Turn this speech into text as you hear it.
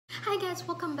Hi guys,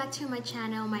 welcome back to my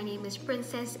channel. My name is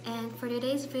Princess, and for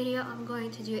today's video I'm going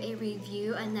to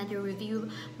do another review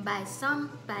by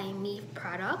some by me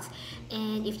products.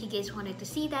 And if you guys wanted to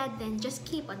see that, then just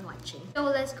keep on watching. So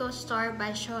let's go start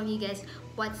by showing you guys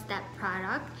what's that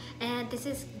product. And this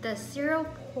is the Zero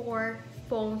Pore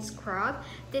Foam Scrub.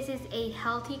 This is a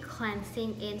healthy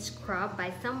cleansing in scrub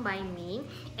by some by me,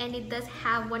 and it does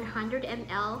have 100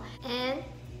 ml, and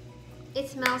it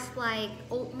smells like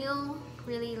oatmeal,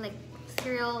 really like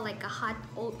cereal, like a hot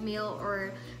oatmeal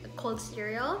or a cold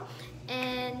cereal.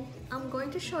 And I'm going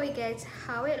to show you guys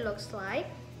how it looks like.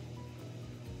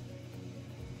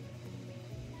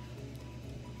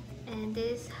 And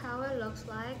this is how it looks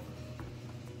like.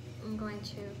 I'm going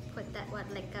to put that one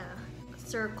like a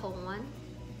circle one.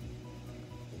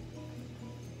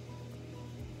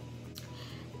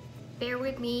 Bear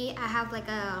with me, I have like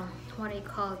a, what do you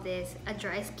call this, a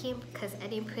dry skin because I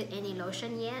didn't put any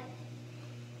lotion yet.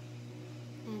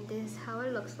 And this is how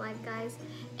it looks like, guys.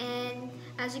 And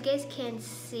as you guys can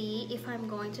see, if I'm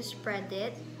going to spread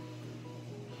it,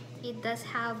 it does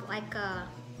have like a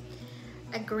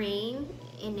grain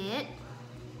in it.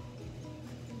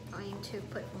 I'm going to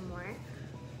put more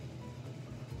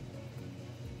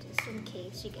just in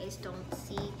case you guys don't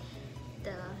see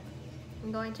the,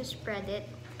 I'm going to spread it.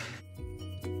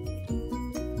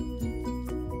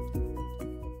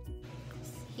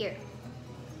 Here.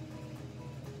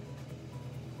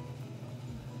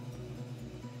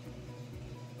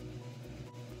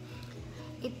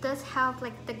 It does have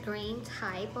like the grain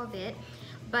type of it,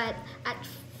 but at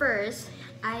first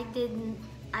I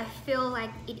feel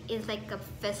like it is like a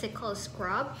physical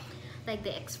scrub, like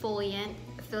the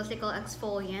physical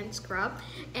exfoliant scrub.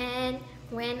 And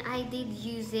when I did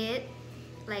use it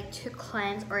like to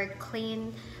cleanse or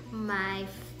clean my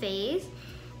face,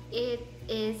 it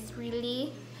is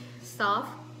really soft.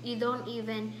 You don't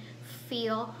even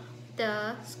feel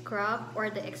the scrub or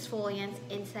the exfoliants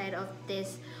inside of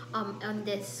this on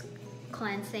this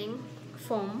cleansing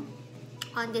foam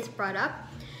on this product.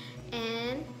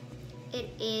 And it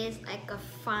is like a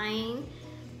fine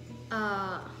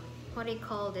what do you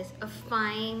call this, a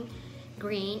fine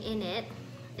grain in it.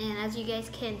 And as you guys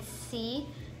can see,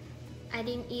 I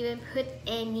didn't even put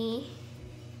any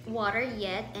water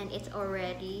yet, and it's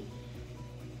already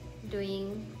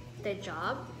doing the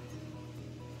job.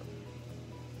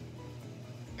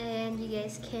 And you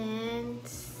guys can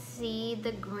see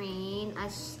the grain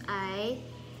as I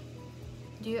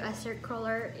do a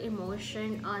circular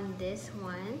motion on this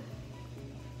one.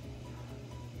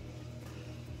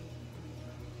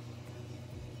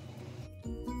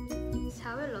 This is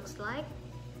how it looks like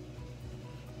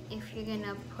if you're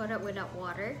gonna put it without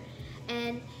water.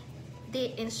 And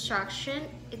the instruction,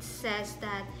 it says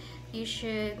that you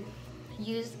should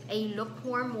use a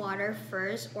lukewarm water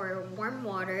first or warm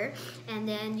water, and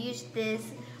then use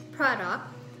this product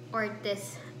or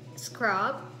this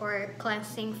scrub or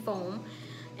cleansing foam,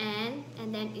 and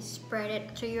then you spread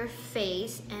it to your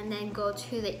face, and then go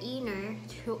to the inner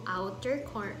to outer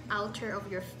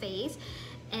of your face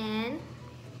and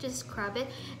just scrub it.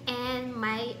 And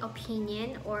my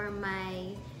opinion, or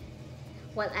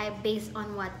what I based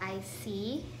on what I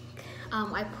see,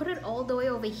 I put it all the way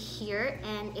over here,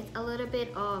 and it's a little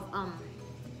bit of a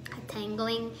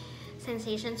tangling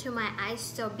sensation to my eyes,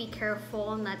 so be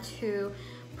careful not to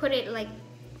put it like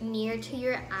near to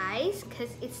your eyes, because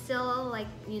it's still like,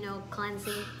 you know,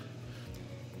 cleansing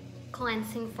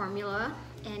formula,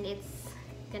 and it's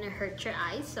gonna hurt your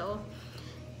eyes. So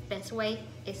best way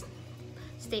is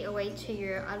stay away to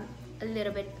your a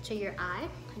little bit to your eye,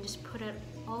 and just put it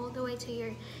all the way to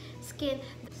your skin.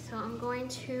 So I'm going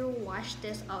to wash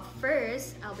this off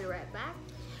first. I'll be right back.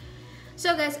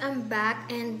 So guys, I'm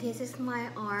back, and this is my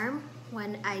arm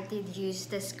when I did use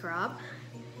the scrub,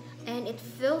 and it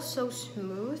feels so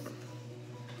smooth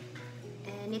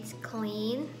and it's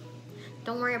clean.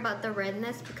 Don't worry about the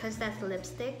redness because that's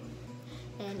lipstick,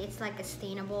 and it's like a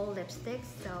stainable lipstick.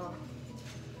 So,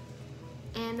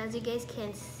 and as you guys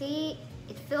can see,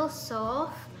 it feels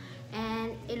soft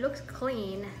and it looks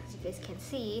clean, as you guys can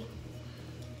see.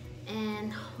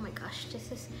 And oh my gosh,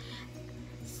 this is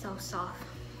so soft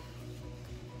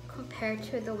compared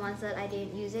to the ones that I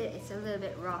didn't use it. It's a little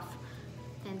bit rough,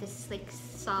 and this is like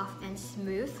soft and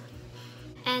smooth.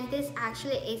 And this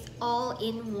actually is all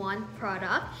in one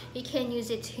product. You can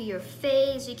use it to your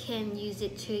face, you can use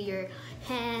it to your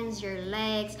hands, your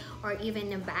legs, or even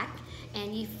the back.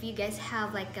 And if you guys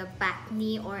have like a back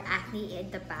knee or acne in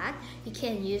the back, you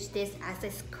can use this as a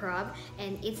scrub,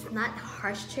 and it's not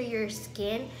harsh to your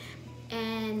skin.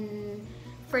 And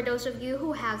for those of you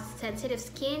who have sensitive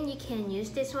skin, you can use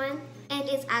this one. And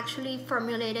it's actually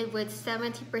formulated with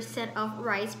 70% of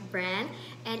rice bran,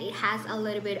 and it has a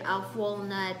little bit of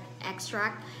walnut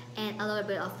extract and a little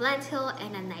bit of lentil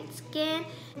and a night skin.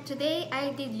 Today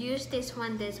I did use this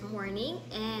one this morning,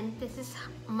 and this is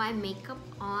my makeup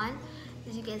on.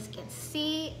 As you guys can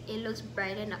see, it looks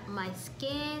brighten up my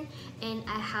skin, and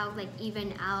I have like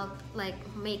even out like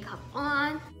makeup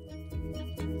on.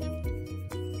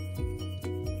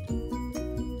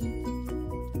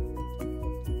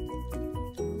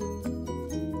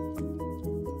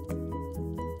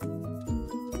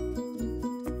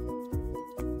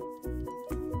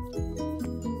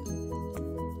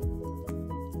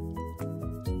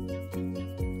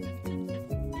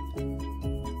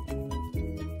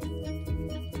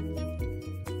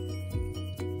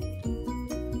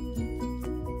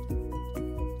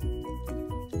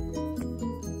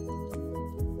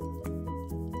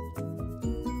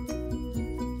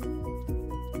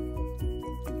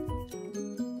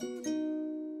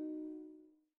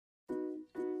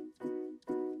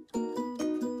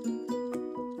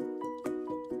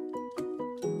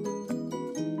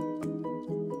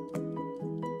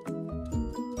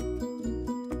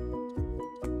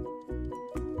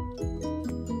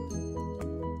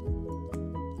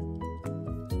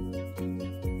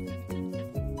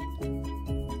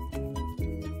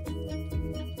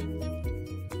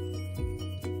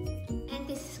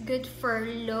 Good for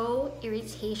low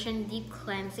irritation deep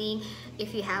cleansing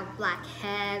if you have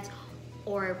blackheads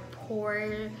or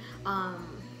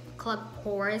clogged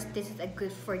pores. This is a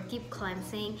good for deep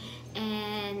cleansing,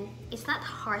 and it's not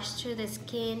harsh to the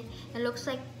skin. It looks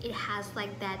like it has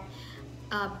like that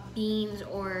beams,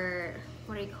 or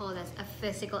what do you call this, a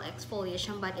physical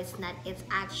exfoliation, but it's not. It's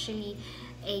actually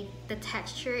the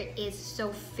texture is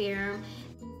so firm.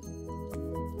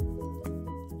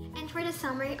 For the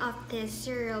summary of this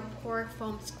Cereal Pore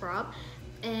Foam Scrub,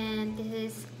 and this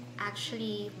is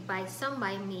actually by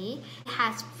me, it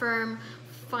has firm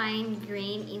fine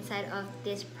grain inside of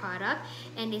this product,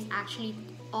 and it's actually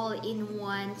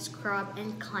all-in-one scrub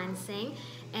and cleansing,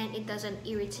 and it doesn't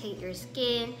irritate your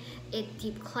skin. It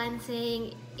deep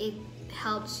cleansing, it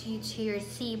helps you to your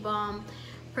sebum,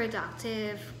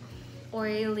 productive,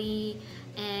 oily,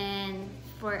 and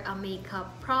for a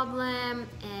makeup problem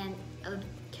and a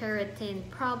keratin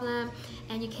problem.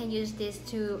 And you can use this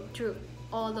through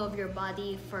all of your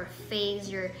body, for face,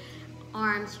 your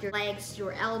arms, your legs,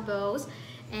 your elbows,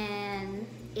 and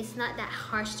it's not that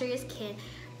harsh to your skin.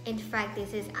 In fact,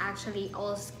 this is actually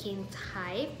all skin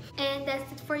type. And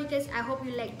that's it for you guys. I hope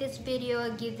you like this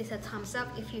video. Give this a thumbs up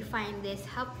if you find this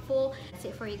helpful. That's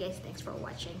it for you guys. Thanks for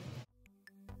watching.